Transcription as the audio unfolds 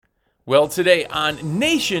Well, today on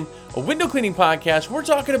Nation, a window cleaning podcast, we're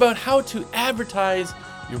talking about how to advertise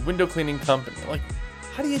your window cleaning company. Like,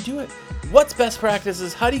 how do you do it? What's best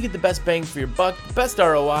practices? How do you get the best bang for your buck, best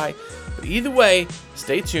ROI? But either way,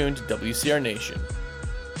 stay tuned to WCR Nation.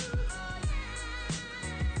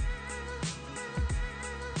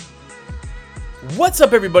 What's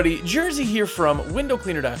up, everybody? Jersey here from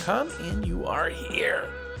windowcleaner.com, and you are here.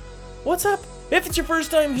 What's up? If it's your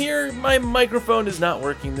first time here, my microphone is not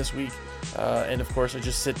working this week. And of course, I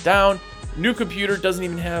just sit down. New computer doesn't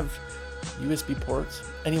even have USB ports.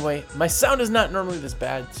 Anyway, my sound is not normally this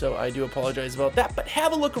bad, so I do apologize about that. But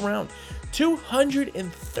have a look around.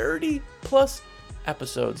 230 plus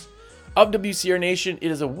episodes of WCR Nation. It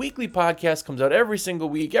is a weekly podcast, comes out every single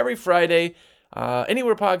week, every Friday,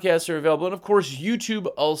 anywhere podcasts are available. And of course, YouTube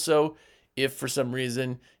also, if for some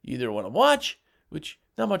reason you either want to watch, which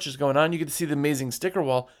not much is going on, you get to see the amazing sticker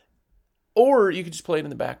wall, or you can just play it in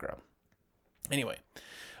the background. Anyway,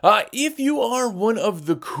 if you are one of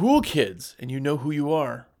the cool kids, and you know who you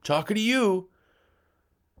are, talking to you,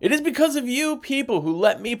 it is because of you people who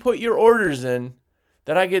let me put your orders in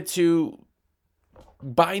that I get to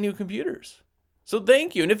buy new computers. So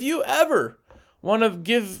thank you. And if you ever want to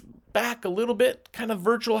give back a little bit, kind of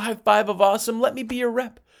virtual high five of awesome, let me be your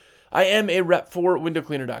rep. I am a rep for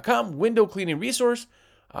windowcleaner.com, window cleaning resource.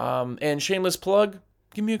 And shameless plug,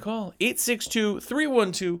 give me a call,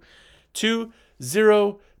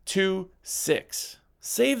 862-312-2026.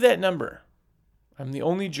 Save that number. I'm the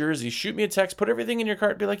only Jersey. Shoot me a text, put everything in your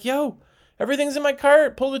cart, be like, yo, everything's in my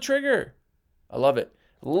cart, pull the trigger. I love it.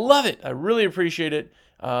 Love it. I really appreciate it.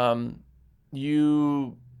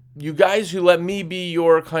 You guys who let me be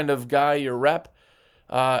your kind of guy, your rep,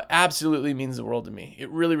 absolutely means the world to me. It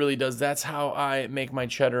really, really does. That's how I make my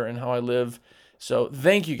cheddar and how I live. So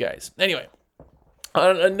thank you guys. Anyway,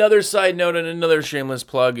 on another side note and another shameless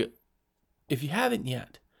plug, if you haven't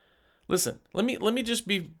yet, listen, let me just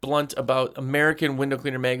be blunt about American Window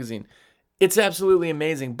Cleaner Magazine. It's absolutely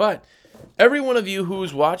amazing, but every one of you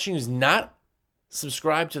who's watching who's not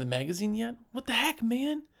subscribed to the magazine yet, what the heck,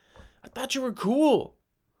 man? I thought you were cool.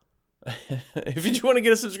 If you do want to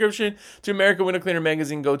get a subscription to American Window Cleaner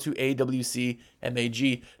Magazine, go to awcmag.com,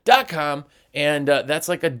 and that's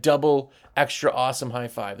like a double extra awesome high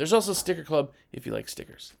five. There's also Sticker Club if you like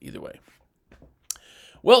stickers. Either way.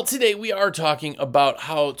 Well, today we are talking about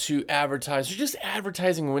how to advertise, or just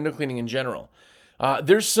advertising window cleaning in general.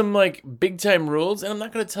 There's some like big time rules, and I'm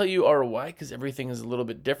not going to tell you ROI because everything is a little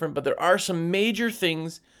bit different, but there are some major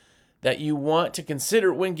things that you want to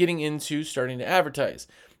consider when getting into starting to advertise.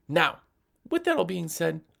 Now, with that all being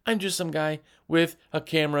said, I'm just some guy with a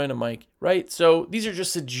camera and a mic, right? So these are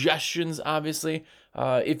just suggestions, obviously.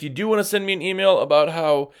 If you do want to send me an email about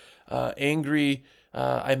how angry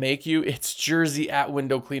I make you, it's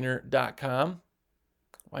jersey@windowcleaner.com.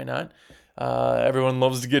 Why not? Everyone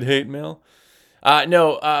loves to get hate mail.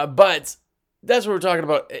 But that's what we're talking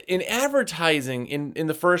about. In advertising, in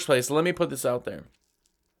the first place, let me put this out there.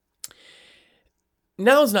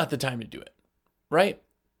 Now's not the time to do it, right?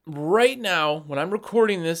 Right now, when I'm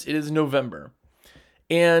recording this, it is November.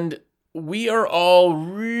 And we are all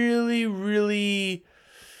really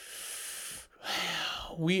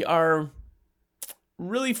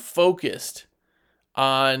focused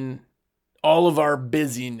on all of our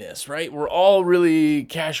busyness, right? We're all really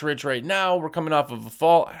cash rich right now. We're coming off of a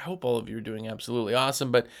fall. I hope all of you are doing absolutely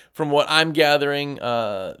awesome. But from what I'm gathering,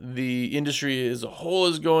 the industry as a whole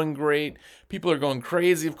is going great. People are going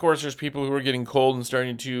crazy. Of course, there's people who are getting cold and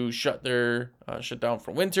starting to shut down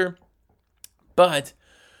for winter. But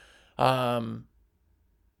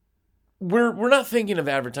we're not thinking of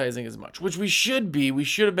advertising as much, which we should be. We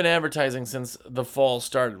should have been advertising since the fall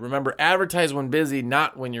started. Remember, advertise when busy,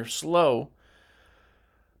 not when you're slow.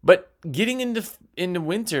 But getting into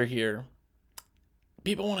winter here,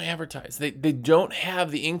 people want to advertise. They don't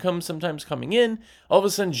have the income sometimes coming in. All of a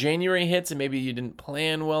sudden, January hits, and maybe you didn't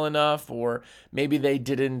plan well enough, or maybe they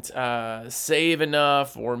didn't save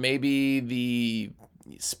enough, or maybe the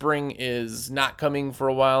spring is not coming for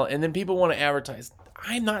a while, and then people want to advertise.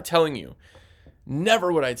 I'm not telling you,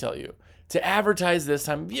 never would I tell you, to advertise this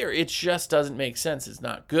time of year. It just doesn't make sense. It's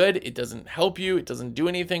not good. It doesn't help you. It doesn't do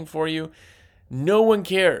anything for you. No one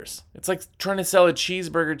cares. It's like trying to sell a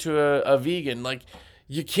cheeseburger to a vegan. Like,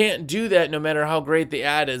 you can't do that no matter how great the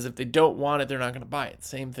ad is. If they don't want it, they're not going to buy it.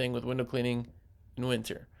 Same thing with window cleaning in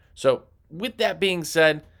winter. So with that being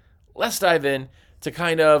said, let's dive in to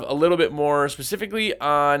kind of a little bit more specifically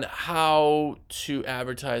on how to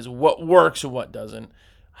advertise, what works and what doesn't,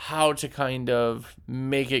 how to kind of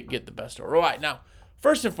make it get the best ROI. Now,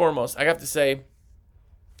 first and foremost, I have to say,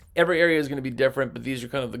 Every area is going to be different, but these are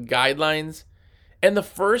kind of the guidelines. And the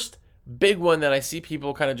first big one that I see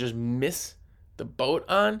people kind of just miss the boat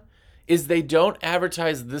on is they don't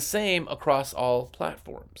advertise the same across all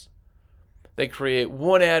platforms. They create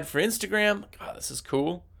one ad for Instagram. God, this is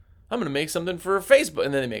cool. I'm going to make something for Facebook.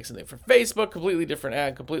 And then they make something for Facebook, completely different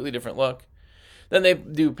ad, completely different look. Then they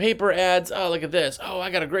do paper ads. Oh, look at this. Oh, I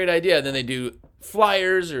got a great idea. Then they do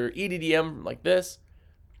flyers or EDDM like this.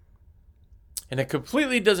 And it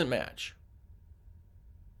completely doesn't match.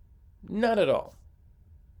 Not at all.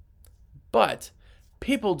 But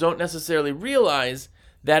people don't necessarily realize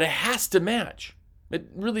that it has to match. It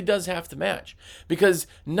really does have to match. Because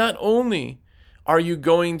not only are you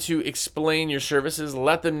going to explain your services,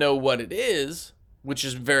 let them know what it is, which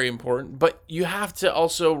is very important, but you have to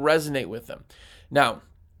also resonate with them. Now,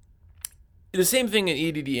 the same thing in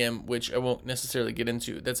EDDM, which I won't necessarily get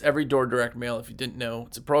into. That's Every Door Direct Mail, if you didn't know.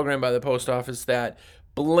 It's a program by the post office that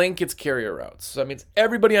blankets carrier routes. So that means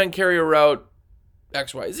everybody on carrier route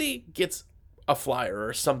XYZ gets a flyer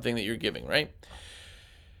or something that you're giving, right?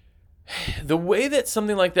 The way that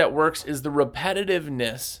something like that works is the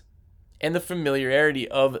repetitiveness and the familiarity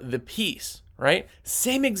of the piece, right?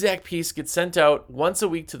 Same exact piece gets sent out once a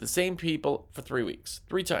week to the same people for 3 weeks,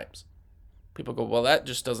 3 times. People go, well, that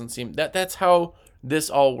just doesn't seem, that's how this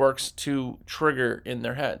all works to trigger in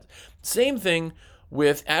their heads. Same thing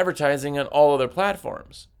with advertising on all other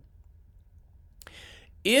platforms.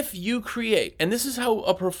 If you create, and this is how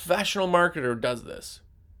a professional marketer does this,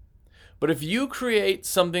 but if you create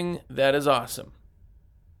something that is awesome,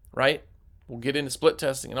 right? We'll get into split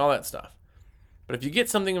testing and all that stuff. But if you get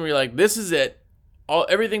something where you're like, this is it,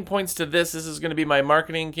 everything points to this is going to be my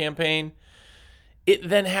marketing campaign, it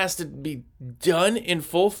then has to be done in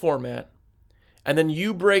full format, and then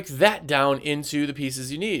you break that down into the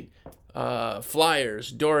pieces you need.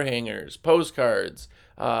 Flyers, door hangers, postcards,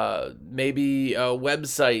 maybe a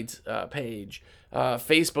website page,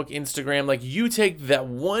 Facebook, Instagram. Like, you take that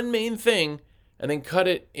one main thing and then cut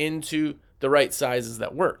it into the right sizes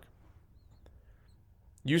that work.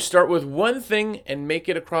 You start with one thing and make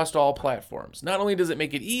it across all platforms. Not only does it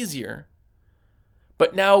make it easier,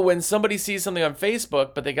 but now when somebody sees something on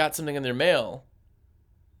Facebook, but they got something in their mail,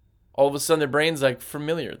 all of a sudden their brain's like,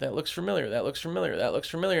 familiar. That looks familiar. That looks familiar. That looks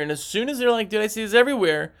familiar. And as soon as they're like, dude, I see this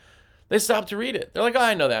everywhere, they stop to read it. They're like, oh,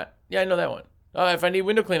 I know that. Yeah, I know that one. If I need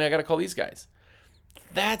window cleaning, I got to call these guys.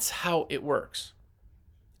 That's how it works.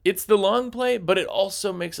 It's the long play, but it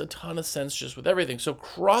also makes a ton of sense just with everything. So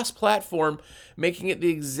cross-platform, making it the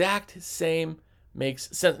exact same makes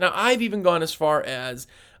sense. Now, I've even gone as far as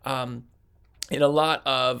in a lot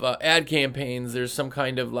of ad campaigns, there's some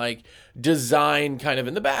kind of like design kind of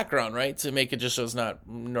in the background, right? To make it just so it's not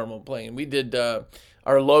normal playing. We did,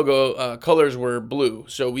 our logo colors were blue.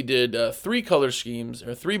 So we did 3 color schemes,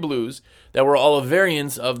 or 3 blues, that were all a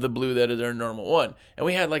variance of the blue that is our normal one. And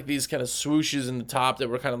we had like these kind of swooshes in the top that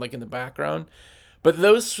were kind of like in the background. But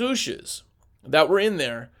those swooshes that were in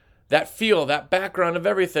there, that feel, that background of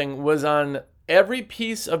everything was on every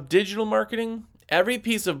piece of digital marketing, every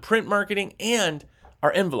piece of print marketing, and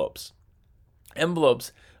our envelopes.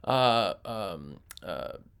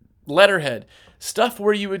 Letterhead, stuff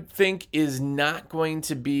where you would think is not going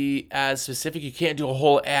to be as specific. You can't do a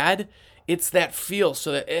whole ad. It's that feel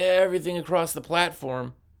so that everything across the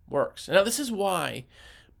platform works. Now, this is why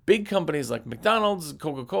big companies like McDonald's,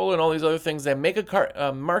 Coca-Cola, and all these other things, they make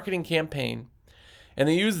a marketing campaign, and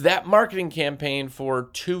they use that marketing campaign for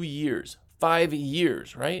 2 years, 5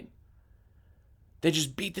 years, right? They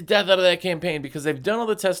just beat the death out of that campaign because they've done all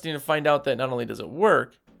the testing to find out that not only does it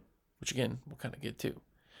work, which again, we'll kind of get to,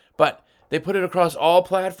 but they put it across all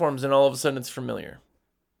platforms and all of a sudden it's familiar.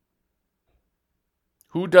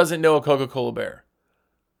 Who doesn't know a Coca-Cola bear,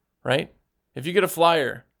 right? If you get a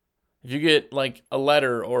flyer, if you get like a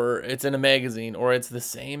letter, or it's in a magazine, or it's the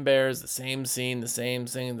same bears, the same scene, the same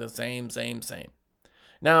thing, the same.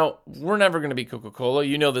 Now, we're never going to be Coca-Cola.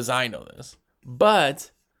 You know this, I know this.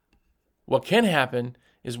 But what can happen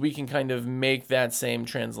is we can kind of make that same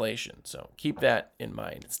translation. So keep that in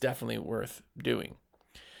mind. It's definitely worth doing.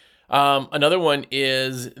 Another one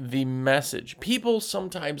is the message. People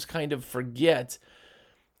sometimes kind of forget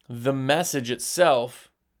the message itself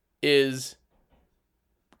is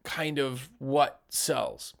kind of what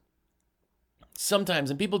sells. Sometimes,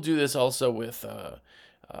 and people do this also with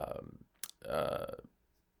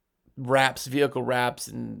wraps, vehicle wraps,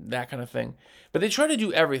 and that kind of thing. But they try to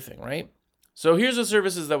do everything, right? So here's the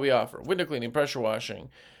services that we offer: window cleaning, pressure washing.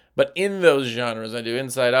 But in those genres, I do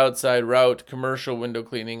inside, outside, route, commercial window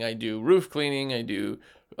cleaning. I do roof cleaning. I do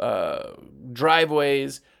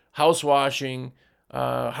driveways, house washing,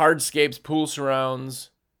 hardscapes, pool surrounds,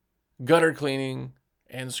 gutter cleaning,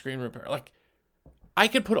 and screen repair. Like, I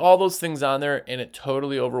could put all those things on there and it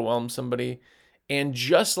totally overwhelms somebody. And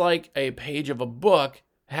just like a page of a book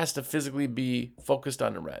has to physically be focused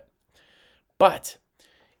on and read. But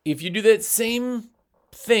if you do that same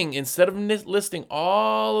thing, instead of listing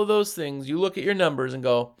all of those things, you look at your numbers and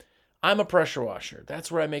go, I'm a pressure washer.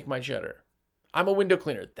 That's where I make my cheddar. I'm a window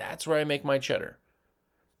cleaner. That's where I make my cheddar.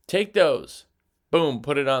 Take those. Boom,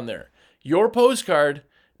 put it on there. Your postcard,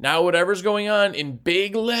 now whatever's going on in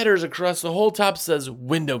big letters across the whole top says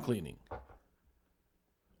window cleaning.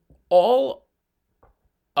 All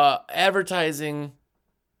advertising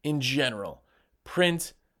in general,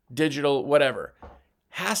 print, digital, whatever,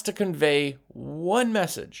 has to convey one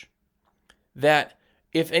message that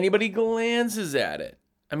if anybody glances at it,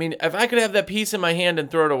 I mean, if I could have that piece in my hand and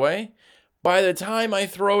throw it away, by the time I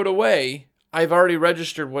throw it away, I've already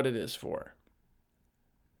registered what it is for.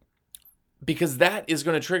 Because that is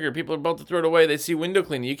going to trigger. People are about to throw it away. They see window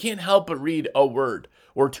cleaning. You can't help but read a word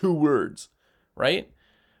or two words, right?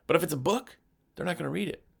 But if it's a book, they're not going to read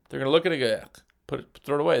it. They're going to look at it and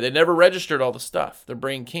throw it away. They never registered all the stuff. Their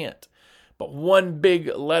brain can't. But one big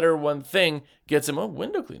letter, one thing gets them, oh,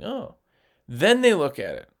 window clean. Oh. Then they look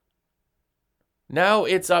at it. Now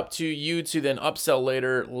it's up to you to then upsell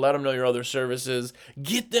later, let them know your other services,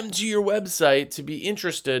 get them to your website to be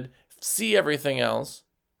interested, see everything else,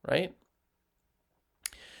 right?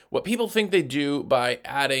 What people think they do by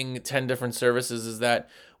adding 10 different services is that,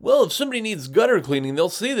 well, if somebody needs gutter cleaning, they'll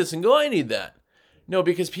see this and go, I need that. No,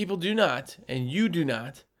 because people do not, and you do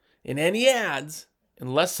not, in any ads,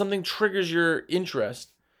 unless something triggers your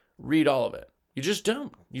interest, read all of it. You just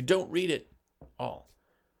don't. You don't read it all.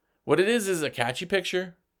 What it is a catchy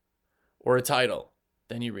picture or a title.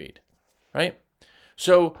 Then you read, right?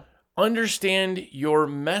 So understand your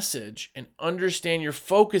message and understand you're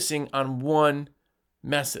focusing on one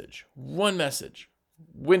message. One message.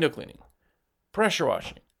 Window cleaning. Pressure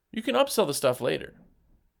washing. You can upsell the stuff later.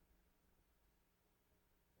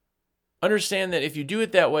 Understand that if you do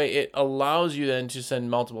it that way, it allows you then to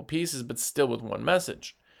send multiple pieces, but still with one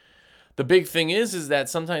message. The big thing is that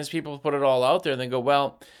sometimes people put it all out there and they go,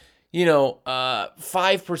 well,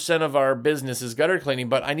 5% of our business is gutter cleaning,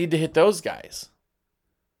 but I need to hit those guys.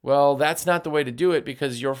 Well, that's not the way to do it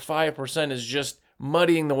because your 5% is just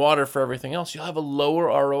muddying the water for everything else. You'll have a lower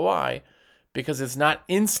ROI because it's not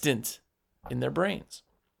instant in their brains.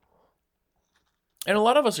 And a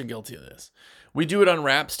lot of us are guilty of this. We do it on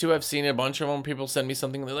wraps too. I've seen a bunch of them. People send me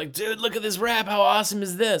something and they're like, dude, look at this wrap. How awesome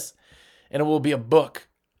is this? And it will be a book.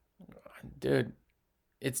 Dude,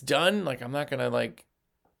 it's done. Like, I'm not going to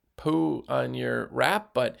poo on your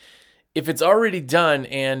wrap, but if it's already done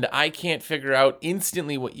and I can't figure out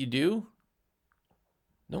instantly what you do,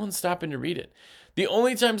 no one's stopping to read it. The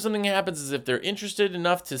only time something happens is if they're interested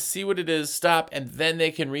enough to see what it is, stop, and then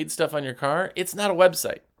they can read stuff on your car. It's not a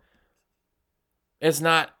website. It's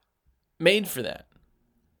not made for that.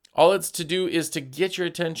 All it's to do is to get your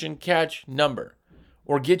attention, catch, number,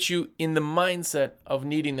 or get you in the mindset of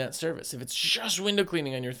needing that service. If it's just window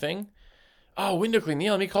cleaning on your thing, oh, window cleaning,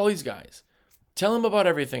 yeah, let me call these guys. Tell them about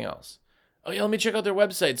everything else. Oh, yeah, let me check out their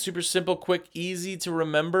website. Super simple, quick, easy to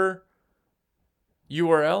remember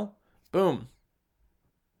URL. Boom.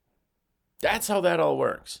 That's how that all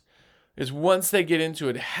works. Is once they get into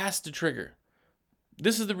it, it has to trigger.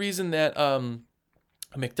 This is the reason that a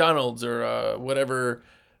McDonald's or whatever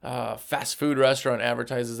fast food restaurant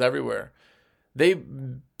advertises everywhere. They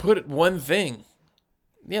put one thing.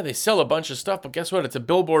 Yeah, they sell a bunch of stuff, but guess what? It's a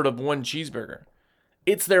billboard of one cheeseburger.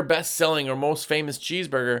 It's their best-selling or most famous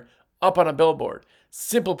cheeseburger up on a billboard.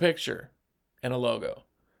 Simple picture and a logo.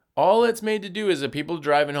 All it's made to do is that people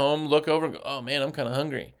driving home look over and go, oh man, I'm kind of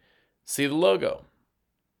hungry. See the logo.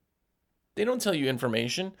 They don't tell you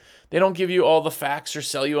information. They don't give you all the facts or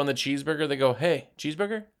sell you on the cheeseburger. They go, hey,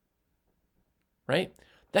 cheeseburger? Right?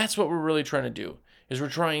 That's what we're really trying to do, is we're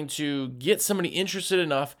trying to get somebody interested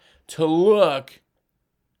enough to look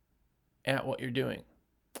at what you're doing.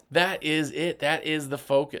 That is it. That is the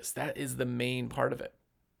focus. That is the main part of it.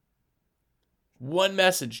 One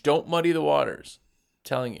message. Don't muddy the waters. I'm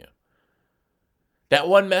telling you. That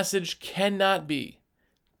one message cannot be.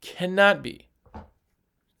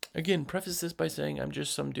 Again, preface this by saying I'm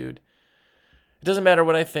just some dude. It doesn't matter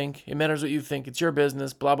what I think. It matters what you think. It's your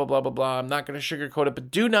business. Blah, blah, blah, blah, blah. I'm not going to sugarcoat it,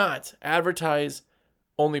 but do not advertise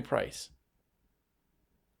only price.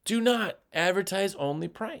 Do not advertise only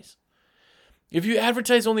price. If you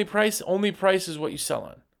advertise only price is what you sell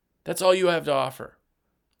on. That's all you have to offer.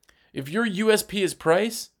 If your USP is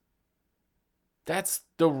price, that's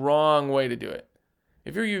the wrong way to do it.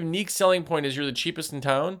 If your unique selling point is you're the cheapest in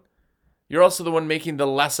town, You're also the one making the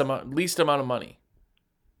least amount of money.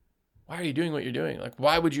 Why are you doing what you're doing? Like,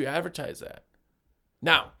 why would you advertise that?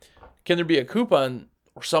 Now, can there be a coupon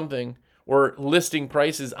or something or listing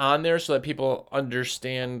prices on there so that people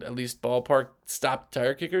understand at least ballpark stop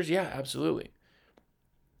tire kickers? Yeah, absolutely.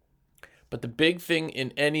 But the big thing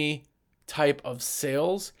in any type of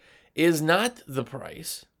sales is not the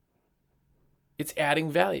price. It's adding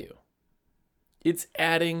value. It's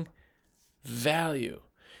adding value.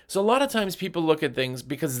 So a lot of times people look at things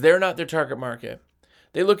because they're not their target market.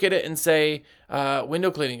 They look at it and say,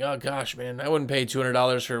 window cleaning. Oh gosh, man, I wouldn't pay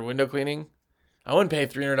 $200 for window cleaning. I wouldn't pay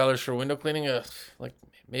 $300 for window cleaning. Like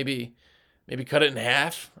maybe cut it in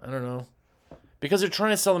half. I don't know. Because they're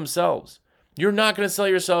trying to sell themselves. You're not going to sell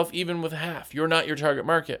yourself even with half. You're not your target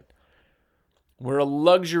market. We're a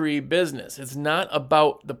luxury business. It's not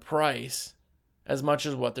about the price as much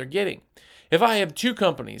as what they're getting. If I have two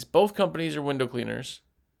companies, both companies are window cleaners,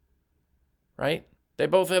 right? They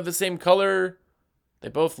both have the same color. They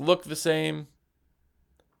both look the same.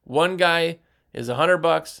 One guy is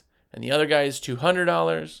 $100 and the other guy is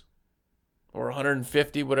 $200 or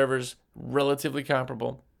 $150, whatever's relatively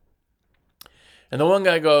comparable. And the one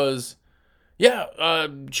guy goes, yeah,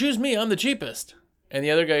 choose me, I'm the cheapest. And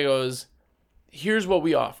the other guy goes, here's what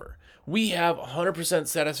we offer. We have 100%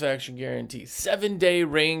 satisfaction guarantee, 7-day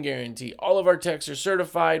rain guarantee. All of our techs are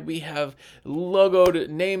certified. We have logoed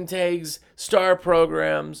name tags, star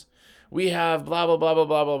programs. We have blah, blah, blah, blah,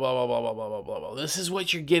 blah, blah, blah, blah, blah, blah, blah, blah, blah. This is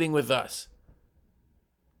what you're getting with us.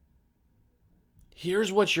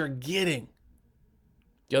 Here's what you're getting.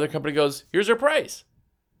 The other company goes, here's our price.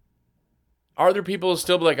 Are there people who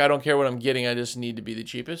still be like, I don't care what I'm getting, I just need to be the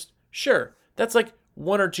cheapest? Sure. That's like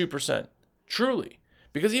 1 or 2%. Truly.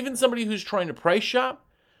 Because even somebody who's trying to price shop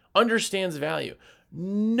understands value.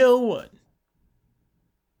 No one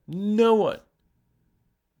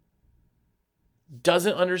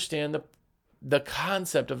doesn't understand the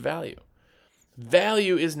concept of value.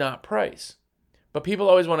 Value is not price. But people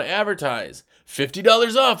always want to advertise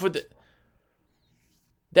 $50 off with it.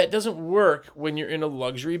 That doesn't work when you're in a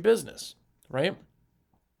luxury business, right?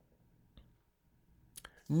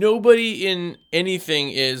 Nobody in anything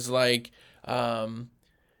is like,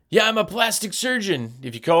 yeah, I'm a plastic surgeon.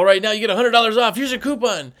 If you call right now, you get $100 off. Here's a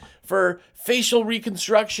coupon for facial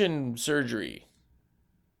reconstruction surgery.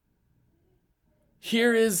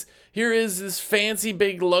 Here is this fancy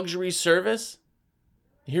big luxury service.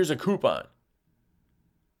 Here's a coupon.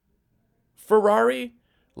 Ferrari,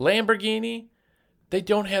 Lamborghini, they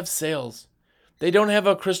don't have sales. They don't have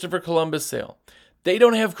a Christopher Columbus sale. They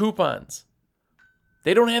don't have coupons.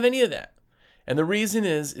 They don't have any of that. And the reason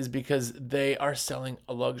is because they are selling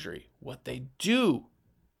a luxury. What they do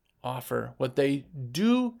offer, what they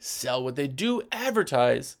do sell, what they do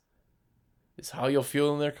advertise is how you'll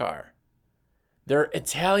feel in their car. Their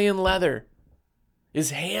Italian leather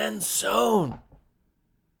is hand sewn.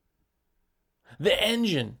 The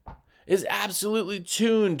engine is absolutely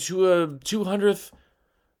tuned to a 200th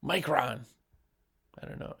micron. I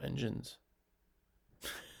don't know, engines.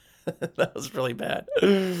 That was really bad.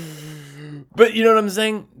 But you know what I'm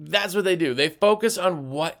saying? That's what they do. They focus on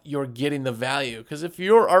what you're getting the value. Because if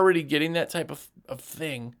you're already getting that type of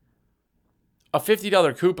thing, a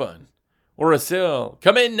 $50 coupon or a sale,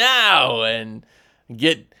 come in now and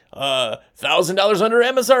get $1,000 under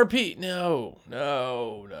MSRP. No.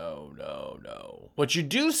 What you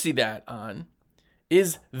do see that on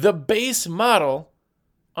is the base model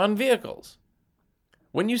on vehicles.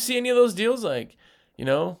 When you see any of those deals like,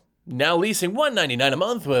 now leasing $199 a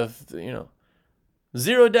month with,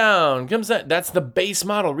 zero down, that's the base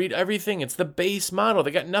model. Read everything. It's the base model.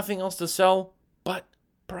 They got nothing else to sell but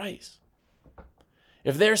price.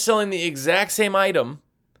 If they're selling the exact same item,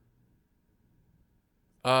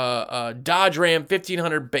 Dodge Ram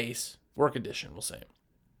 1500 base, work edition, we'll say,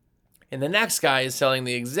 and the next guy is selling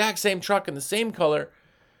the exact same truck in the same color,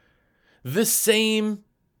 the same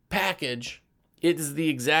package, it is the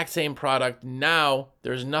exact same product. Now,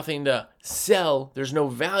 there's nothing to sell. There's no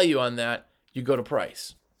value on that. You go to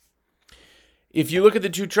price. If you look at the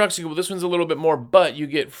two trucks, you go, well, this one's a little bit more, but you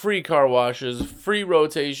get free car washes, free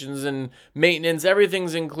rotations and maintenance.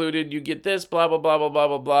 Everything's included. You get this, blah, blah, blah, blah, blah,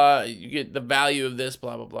 blah, blah. You get the value of this,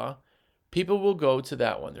 blah, blah, blah. People will go to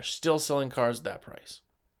that one. They're still selling cars at that price.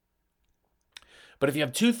 But if you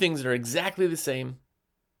have two things that are exactly the same,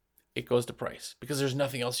 it goes to price because there's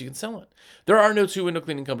nothing else you can sell it. There are no two window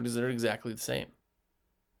cleaning companies that are exactly the same.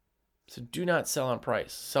 So do not sell on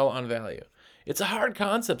price, sell on value. It's a hard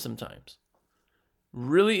concept sometimes.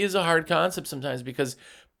 Really is a hard concept sometimes because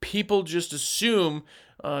people just assume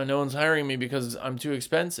no one's hiring me because I'm too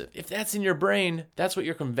expensive. If that's in your brain, that's what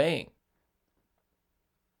you're conveying.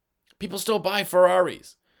 People still buy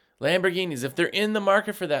Ferraris, Lamborghinis. If they're in the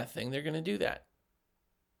market for that thing, they're going to do that.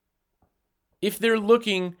 If they're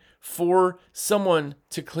looking for someone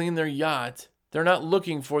to clean their yacht, they're not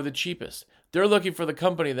looking for the cheapest. They're looking for the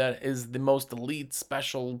company that is the most elite,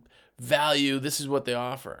 special value. This is what they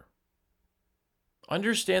offer.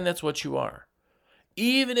 Understand that's what you are.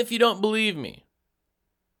 Even if you don't believe me,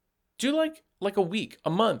 do like a week, a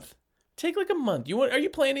month. Take like a month. Are you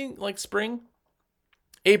planning like spring?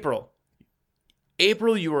 April,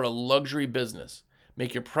 you are a luxury business.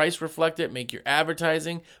 Make your price reflect it. Make your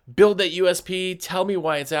advertising. Build that USP. Tell me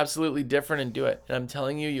why it's absolutely different and do it. And I'm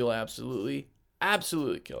telling you, you'll absolutely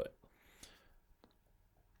kill it.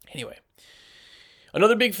 Anyway,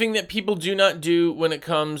 another big thing that people do not do when it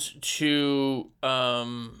comes to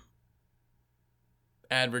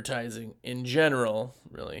advertising in general,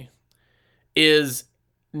 really, is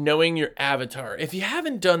knowing your avatar. If you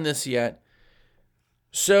haven't done this yet,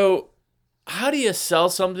 so how do you sell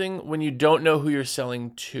something when you don't know who you're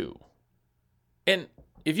selling to? And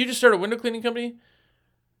if you just start a window cleaning company,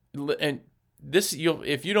 and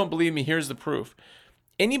if you don't believe me, here's the proof.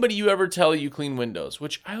 Anybody you ever tell you clean windows,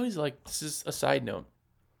 which I always like, this is a side note.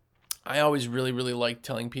 I always really, really like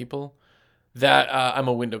telling people that I'm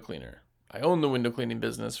a window cleaner. I own the window cleaning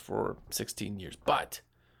business for 16 years, but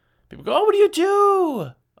people go, "Oh, what do you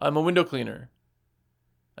do?" "I'm a window cleaner."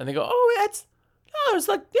 And they go, there's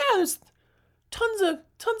tons of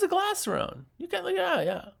glass around. You got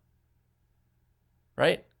yeah.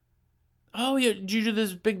 Right? "Oh, yeah, did you do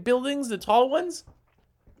those big buildings, the tall ones?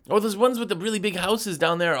 Oh, those ones with the really big houses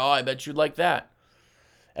down there. Oh, I bet you'd like that."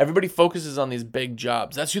 Everybody focuses on these big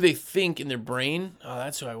jobs. That's who they think in their brain. "Oh,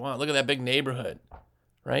 that's who I want. Look at that big neighborhood."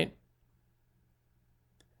 Right?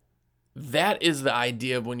 That is the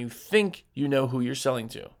idea of when you think you know who you're selling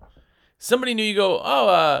to. Somebody new, you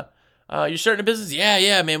go, "You're starting a business?"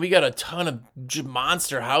 Yeah, man, we got a ton of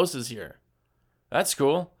monster houses here." "That's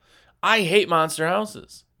cool." I hate monster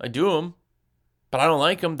houses. I do them, but I don't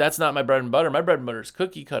like them. That's not my bread and butter. My bread and butter is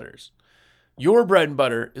cookie cutters. Your bread and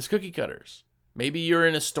butter is cookie cutters. Maybe you're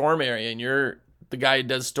in a storm area and you're the guy who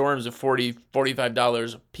does storms at $40,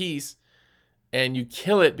 $45 a piece, and you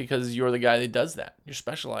kill it because you're the guy that does that. You're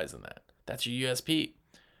specialized in that. That's your USP,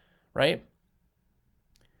 right?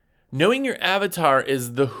 Knowing your avatar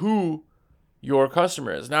is the who your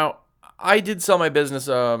customer is. Now, I did sell my business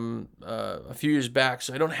a few years back,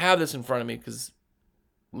 so I don't have this in front of me because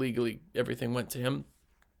legally everything went to him.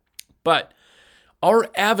 But our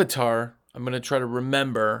avatar, I'm going to try to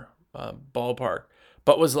remember ballpark,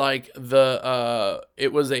 but was like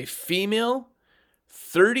it was a female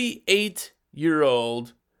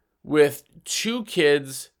 38-year-old with 2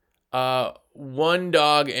 kids, 1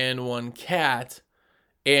 dog and 1 cat.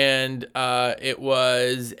 And it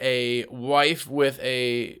was a wife with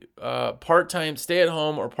a part-time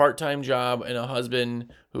stay-at-home or part-time job and a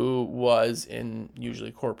husband who was in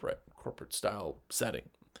usually corporate style setting.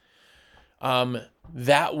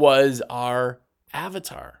 That was our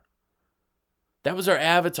avatar.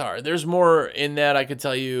 There's more in that. I could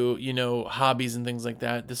tell you, hobbies and things like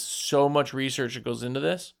that. There's so much research that goes into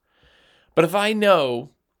this. But if I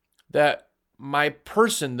know that my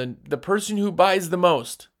person, the person who buys the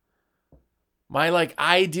most, my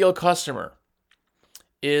ideal customer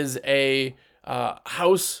is a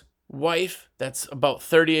housewife that's about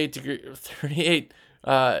 38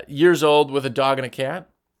 years old with a dog and a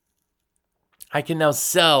cat, I can now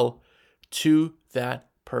sell to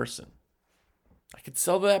that person. I could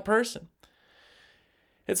sell to that person.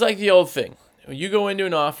 It's like the old thing. You go into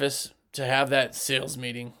an office to have that sales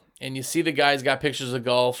meeting, and you see the guy's got pictures of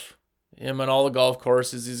golf, him on all the golf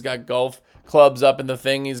courses. He's got golf clubs up in the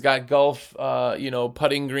thing. He's got golf,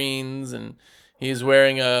 putting greens, and he's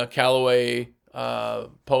wearing a Callaway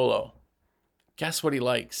polo. Guess what he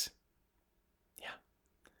likes? Yeah,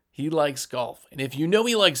 he likes golf. And if you know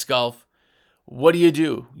he likes golf, what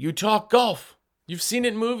do? You talk golf. You've seen it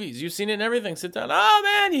in movies. You've seen it in everything. Sit down. "Oh,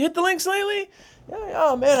 man, you hit the links lately?" "Yeah,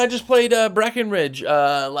 oh, man, I just played Breckenridge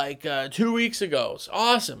 2 weeks ago. It's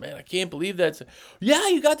awesome, man. I can't believe that." "Yeah,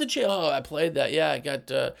 you got the Oh, I played that. Yeah, I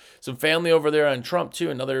got some family over there on Trump, too.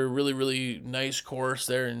 Another really, really nice course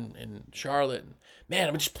there in Charlotte. Man,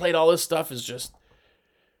 I just played all this stuff. Is just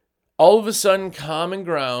all of a sudden common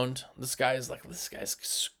ground. This guy's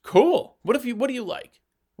cool. What do you like?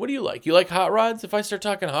 What do you like? You like hot rods? If I start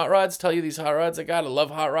talking hot rods, tell you these hot rods I got. I love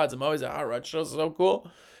hot rods. I'm always at hot rod shows. So cool.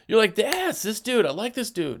 You're like, "Yes, this dude. I like this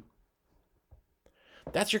dude."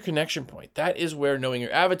 That's your connection point. That is where knowing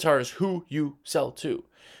your avatar is who you sell to.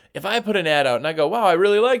 If I put an ad out and I go, "Wow, I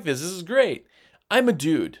really like this. This is great." I'm a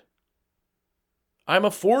dude. I'm a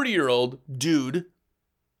 40-year-old dude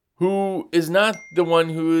who is not the one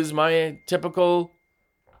who is my typical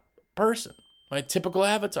person, my typical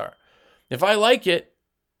avatar. If I like it,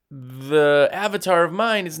 the avatar of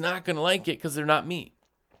mine is not going to like it because they're not me.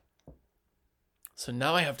 So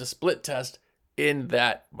now I have to split test in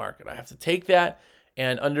that market. I have to take that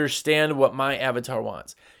and understand what my avatar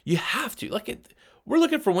wants. You have to. We're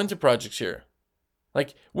looking for winter projects here.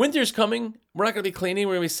 Like, winter's coming. We're not going to be cleaning.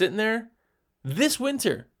 We're going to be sitting there. This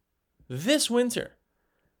winter,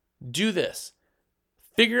 do this.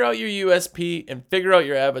 Figure out your USP and figure out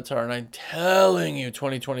your avatar. And I'm telling you,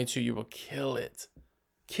 2022, you will kill it.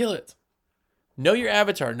 Kill it. Know your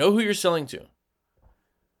avatar. Know who you're selling to.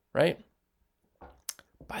 Right?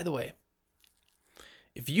 By the way,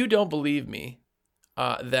 if you don't believe me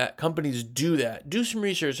that companies do that, do some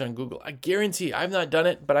research on Google. I guarantee, I've not done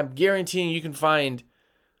it, but I'm guaranteeing you can find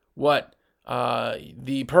what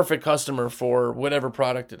the perfect customer for whatever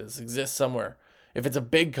product it is exists somewhere. If it's a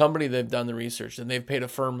big company, they've done the research and they've paid a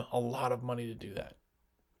firm a lot of money to do that.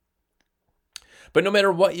 But no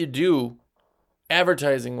matter what you do,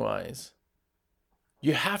 advertising-wise,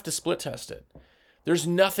 you have to split test it. There's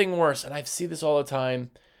nothing worse, and I see this all the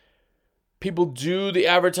time. People do the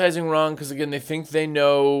advertising wrong because, again, they think they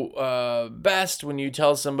know best when you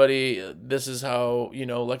tell somebody this is how,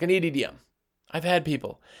 like an EDDM. I've had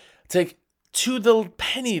people take to the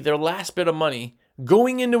penny their last bit of money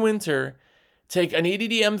going into winter, take an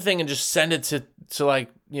EDDM thing and just send it to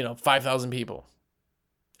 5,000 people.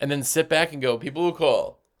 And then sit back and go, people will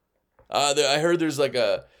call. I heard there's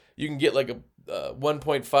you can get a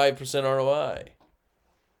 1.5% ROI.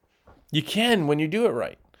 You can when you do it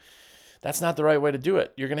right. That's not the right way to do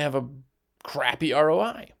it. You're going to have a crappy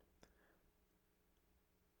ROI.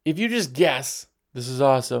 If you just guess, this is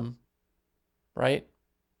awesome, right?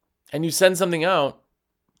 And you send something out,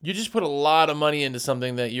 you just put a lot of money into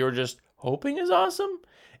something that you're just hoping is awesome.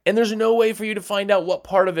 And there's no way for you to find out what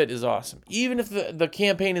part of it is awesome. Even if the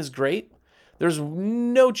campaign is great, there's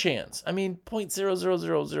no chance.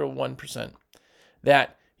 0.00001%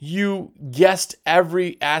 that you guessed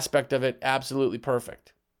every aspect of it absolutely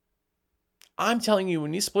perfect. I'm telling you,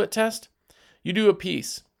 when you split test, you do a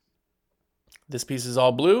piece. This piece is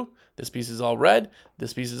all blue. This piece is all red.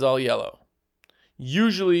 This piece is all yellow.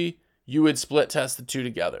 Usually, you would split test the two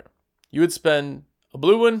together. You would spend a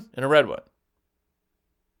blue one and a red one.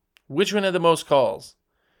 Which one had the most calls?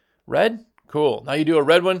 Red? Cool. Now you do a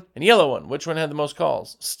red one and a yellow one. Which one had the most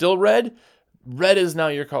calls? Still red? Red is now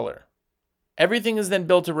your color. Everything is then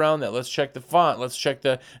built around that. Let's check the font. Let's check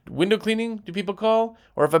the window cleaning. Do people call?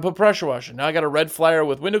 Or if I put pressure washing. Now I got a red flyer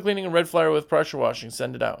with window cleaning and red flyer with pressure washing.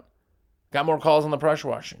 Send it out. Got more calls on the pressure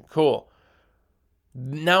washing. Cool.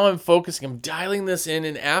 Now I'm focusing. I'm dialing this in,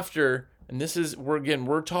 and after, and this is,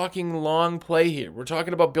 we're talking long play here. We're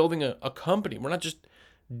talking about building a company. We're not just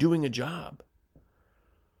doing a job.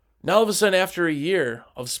 Now all of a sudden, after a year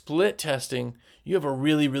of split testing, you have a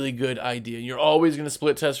really, really good idea. You're always going to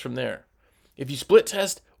split test from there. If you split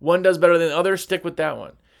test, one does better than the other, stick with that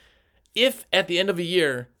one. If at the end of a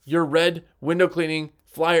year, your red window cleaning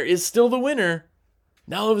flyer is still the winner,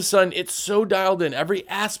 now all of a sudden it's so dialed in, every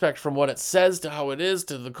aspect from what it says to how it is,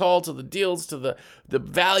 to the call, to the deals, to the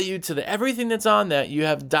value, to the everything that's on that, you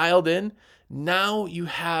have dialed in. Now you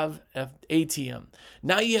have an ATM.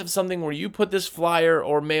 Now you have something where you put this flyer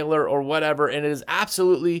or mailer or whatever, and it is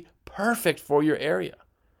absolutely perfect for your area.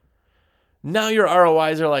 Now your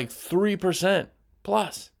ROIs are like 3%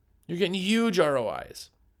 plus. You're getting huge ROIs.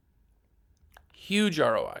 Huge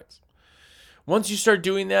ROIs. Once you start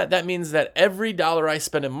doing that, that means that every dollar I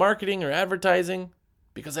spend in marketing or advertising,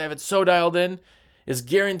 because I have it so dialed in, is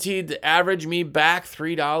guaranteed to average me back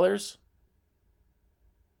 $3.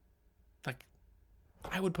 Like,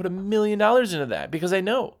 I would put $1 million into that because I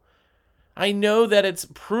know that it's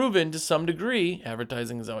proven to some degree.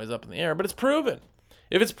 Advertising is always up in the air, but it's proven.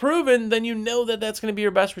 If it's proven, then you know that that's going to be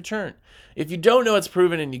your best return. If you don't know it's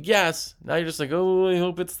proven and you guess, now you're just like, oh, I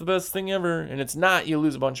hope it's the best thing ever. And it's not, you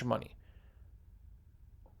lose a bunch of money.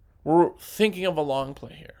 We're thinking of a long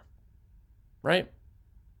play here, right?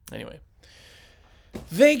 Anyway,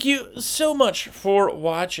 thank you so much for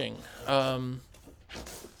watching.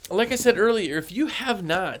 Like I said earlier, if you have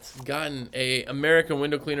not gotten a American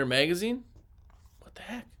Window Cleaner magazine, what the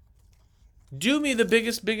heck? Do me the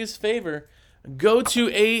biggest favor. Go to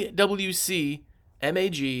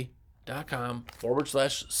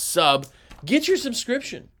awcmag.com/sub. Get your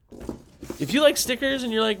subscription. If you like stickers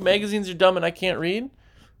and you're like, magazines are dumb and I can't read,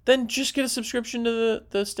 then just get a subscription to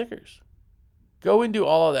the stickers. Go and do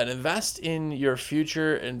all of that. Invest in your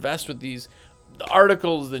future. Invest with the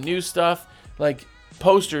articles, the new stuff. Like,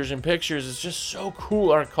 posters and pictures. It's just so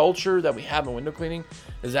cool. Our culture that we have in window cleaning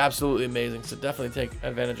is absolutely amazing. So definitely take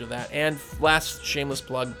advantage of that. And last shameless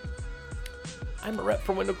plug, I'm a rep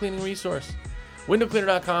for Window Cleaning Resource.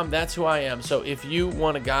 WindowCleaner.com, that's who I am. So if you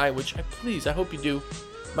want a guy, which I hope you do,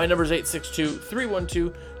 my number is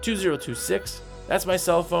 862-312-2026. That's my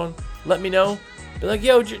cell phone. Let me know. Be like,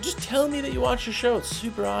 yo, just tell me that you watch the show. It's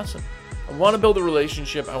super awesome. I want to build a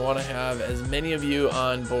relationship. I want to have as many of you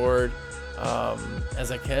on board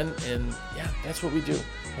as I can. And yeah, that's what we do.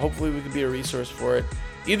 Hopefully we can be a resource for it.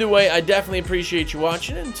 Either way, I definitely appreciate you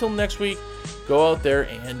watching. Until next week, go out there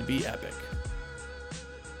and be epic.